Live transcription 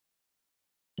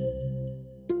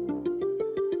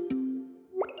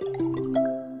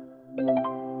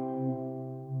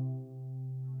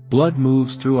Blood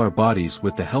moves through our bodies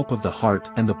with the help of the heart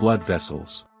and the blood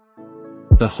vessels.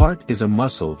 The heart is a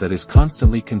muscle that is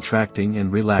constantly contracting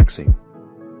and relaxing.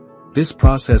 This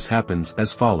process happens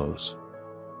as follows.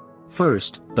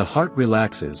 First, the heart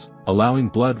relaxes, allowing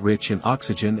blood rich in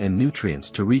oxygen and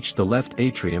nutrients to reach the left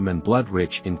atrium and blood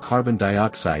rich in carbon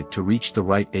dioxide to reach the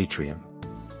right atrium.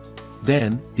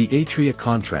 Then, the atria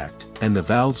contract, and the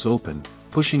valves open,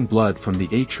 pushing blood from the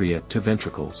atria to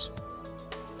ventricles.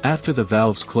 After the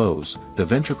valves close, the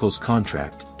ventricles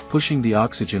contract, pushing the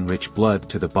oxygen-rich blood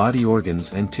to the body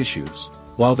organs and tissues,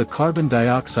 while the carbon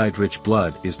dioxide-rich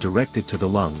blood is directed to the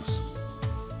lungs.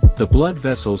 The blood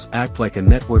vessels act like a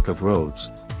network of roads,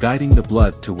 guiding the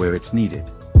blood to where it's needed.